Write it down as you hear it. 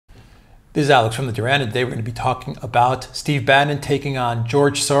This is Alex from the Duran, and today we're going to be talking about Steve Bannon taking on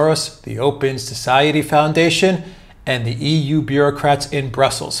George Soros, the Open Society Foundation, and the EU bureaucrats in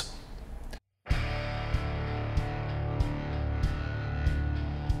Brussels.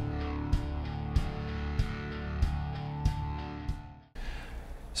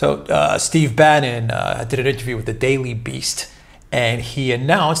 So Steve Bannon did an interview with the Daily Beast, and he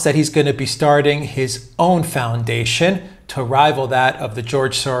announced that he's going to be starting his own foundation to rival that of the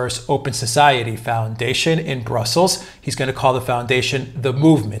George Soros Open Society Foundation in Brussels. He's going to call the foundation The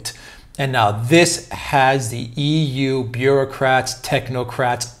Movement. And now this has the EU bureaucrats,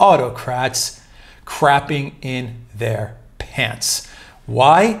 technocrats, autocrats crapping in their pants.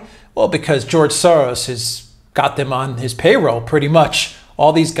 Why? Well, because George Soros has got them on his payroll pretty much.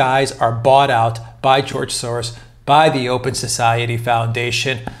 All these guys are bought out by George Soros, by the Open Society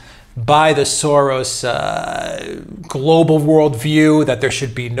Foundation, by the Soros global worldview that there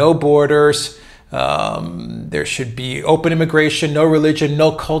should be no borders, there should be open immigration, no religion,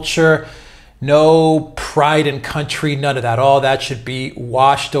 no culture, no pride in country, none of that. All that should be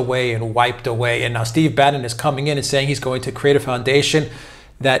washed away and wiped away. And now Steve Bannon is coming in and saying he's going to create a foundation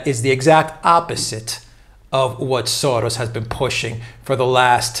that is the exact opposite of what Soros has been pushing for the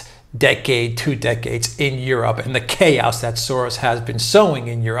last decade, 2 decades in Europe, and the chaos that Soros has been sowing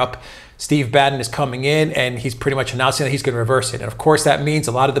in Europe. Steve Bannon is coming in and he's pretty much announcing that he's going to reverse it. And of course that means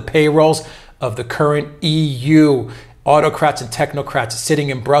a lot of the payrolls of the current EU autocrats and technocrats sitting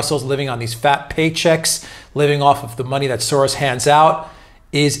in Brussels, living on these fat paychecks, living off of the money that Soros hands out,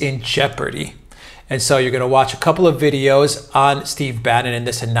 is in jeopardy. And so you're going to watch a couple of videos on Steve Bannon in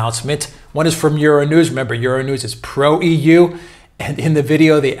this announcement. One is from Euronews. Remember, Euronews is pro-EU. And in the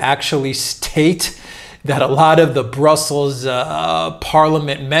video, they actually state that a lot of the Brussels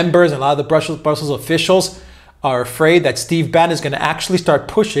parliament members, a lot of the Brussels officials are afraid that Steve Bannon is going to actually start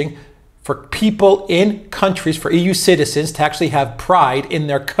pushing for people in countries, for EU citizens, to actually have pride in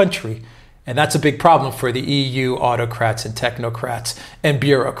their country. And that's a big problem for the EU autocrats and technocrats and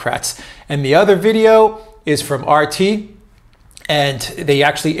bureaucrats. And the other video is from RT, and they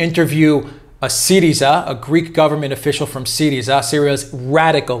actually interview a Syriza, a Greek government official from Syriza. Syriza's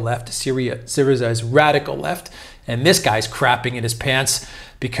radical left. Syriza is radical left. And this guy's crapping in his pants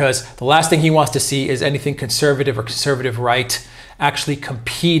because the last thing he wants to see is anything conservative or conservative right actually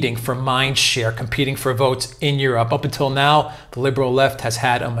competing for mind share, competing for votes in Europe. Up until now, the liberal left has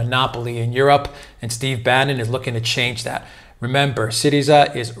had a monopoly in Europe, and Steve Bannon is looking to change that. Remember,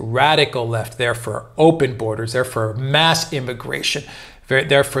 Syriza is radical left. They're for open borders. They're for mass immigration.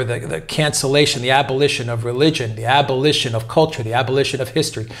 They're for the cancellation, the abolition of religion, the abolition of culture, the abolition of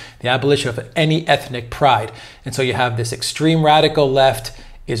history, the abolition of any ethnic pride. And so you have this extreme radical left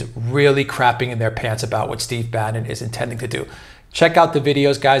is really crapping in their pants about what Steve Bannon is intending to do. Check out the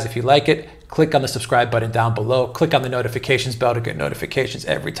videos, guys. If you like it, click on the subscribe button down below. Click on the notifications bell to get notifications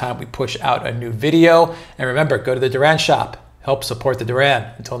every time we push out a new video. And remember, go to the Duran shop. Help support the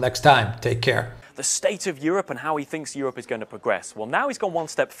Duran. Until next time, take care. The state of Europe and how he thinks Europe is going to progress. Well, now he's gone one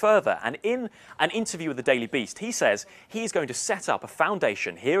step further, and in an interview with the Daily Beast, he says he's going to set up a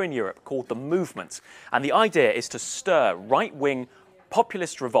foundation here in Europe called The Movement. And the idea is to stir right-wing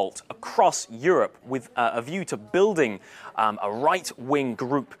populist revolt across Europe with a view to building a right-wing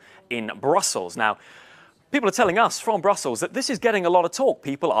group in Brussels. Now, people are telling us from Brussels that this is getting a lot of talk.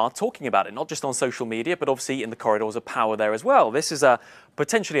 People are talking about it, not just on social media, but obviously in the corridors of power there as well. This is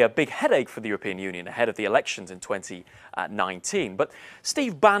potentially a big headache for the European Union ahead of the elections in 2019. But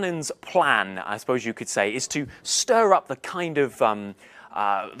Steve Bannon's plan, I suppose you could say, is to stir up the kind of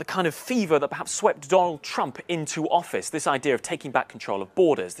fever that perhaps swept Donald Trump into office. This idea of taking back control of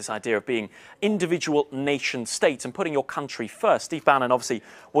borders, this idea of being individual nation states and putting your country first. Steve Bannon obviously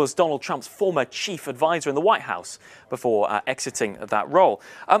was Donald Trump's former chief advisor in the White House before exiting that role.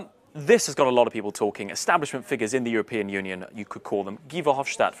 This has got a lot of people talking. Establishment figures in the European Union, you could call them. Guy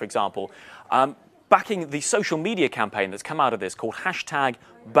Verhofstadt, for example, backing the social media campaign that's come out of this called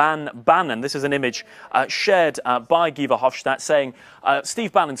 #BanBannon. This is an image shared by Guy Verhofstadt saying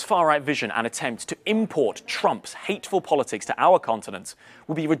Steve Bannon's far-right vision and attempt to import Trump's hateful politics to our continent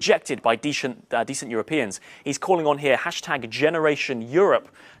will be rejected by decent Europeans. He's calling on here #GenerationEurope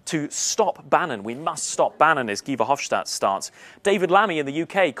to stop Bannon. We must stop Bannon, is Guy Verhofstadt's stance. David Lammy in the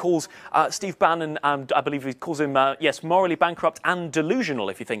UK calls Steve Bannon, I believe he calls him, yes, morally bankrupt and delusional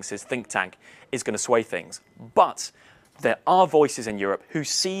if he thinks his think tank is going to sway things. But there are voices in Europe who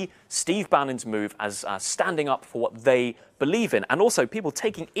see Steve Bannon's move as standing up for what they believe in, and also people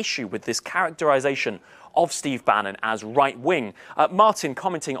taking issue with this characterization of Steve Bannon as right-wing. Martin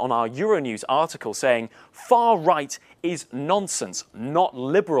commenting on our Euronews article saying far-right is nonsense. Not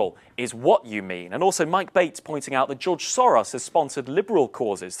liberal is what you mean. And also Mike Bates pointing out that George Soros has sponsored liberal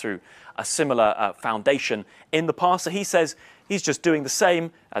causes through a similar foundation in the past. So he says he's just doing the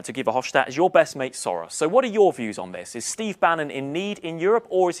same, to give a Hofstadt, as your best mate Soros. So what are your views on this? Is Steve Bannon in need in Europe,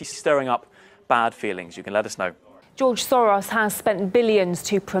 or is he stirring up bad feelings? You can let us know. George Soros has spent billions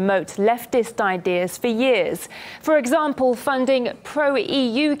to promote leftist ideas for years. For example, funding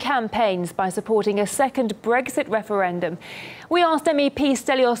pro-EU campaigns by supporting a second Brexit referendum. We asked MEP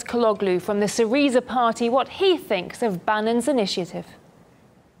Stelios Kaloglou from the Syriza party what he thinks of Bannon's initiative.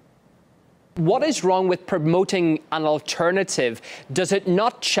 What is wrong with promoting an alternative? Does it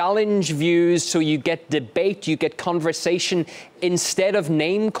not challenge views so you get debate, you get conversation instead of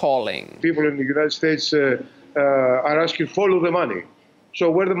name-calling? People in the United States are asking, follow the money. So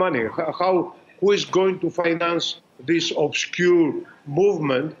where the money? Who is going to finance this obscure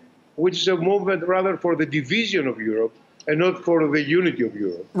movement, which is a movement rather for the division of Europe and not for the unity of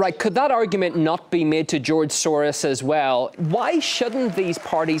Europe? Right. Could that argument not be made to George Soros as well? Why shouldn't these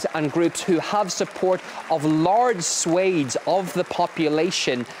parties and groups who have support of large swathes of the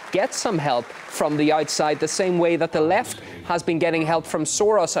population get some help from the outside, the same way that the left has been getting help from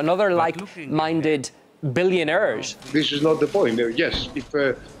Soros and other like-minded billionaires? This is not the point. Yes, if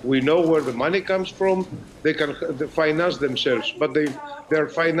we know where the money comes from, they can finance themselves. But they are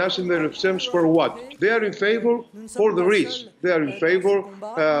financing themselves for what? They are in favor for the rich. They are in favor,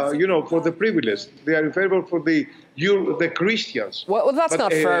 for the privileged. They are in favor for the Christians. Well, that's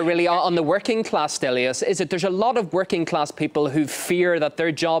not fair, really, on the working class, Stelios, is it? There's a lot of working class people who fear that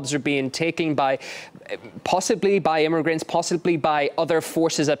their jobs are being taken by, possibly by immigrants, possibly by other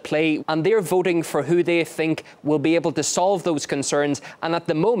forces at play, and they're voting for who they think will be able to solve those concerns. And at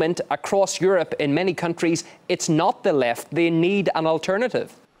the moment, across Europe, in many countries, it's not the left. They need an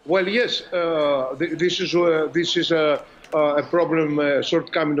alternative. Well, yes, this is a problem,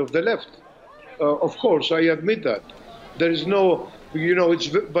 shortcoming of the left. Of course, I admit that. There is no,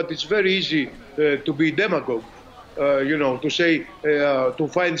 but it's very easy to be demagogue, to say, to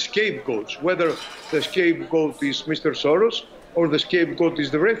find scapegoats, whether the scapegoat is Mr. Soros or the scapegoat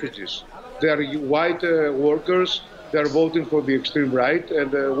is the refugees. They are white workers. They are voting for the extreme right,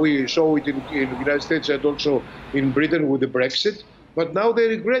 and we saw it in the United States and also in Britain with the Brexit. But now they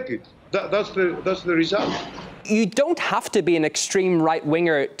regret it. That's the result. You don't have to be an extreme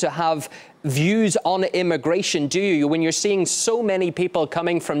right-winger to have views on immigration, do you? When you're seeing so many people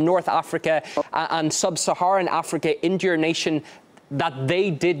coming from North Africa and sub-Saharan Africa into your nation that they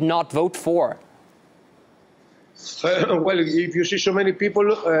did not vote for. Well, if you see so many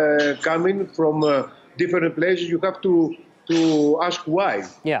people coming from different places, you have to ask why.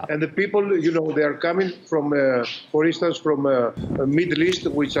 Yeah. And the people, they are coming from, for instance, from Middle East,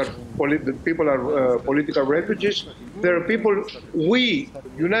 which are people are political refugees. There are people,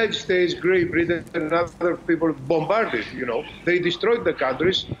 United States, Great Britain, and other people bombarded. They destroyed the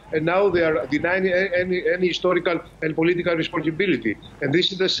countries, and now they are denying any historical and political responsibility. And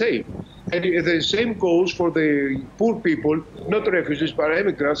this is the same. And the same goes for the poor people, not refugees, but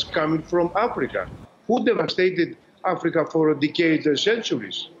immigrants coming from Africa, who devastated Africa for decades and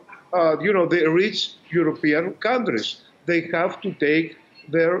centuries. The rich European countries, they have to take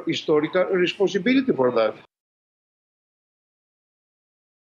their historical responsibility for that.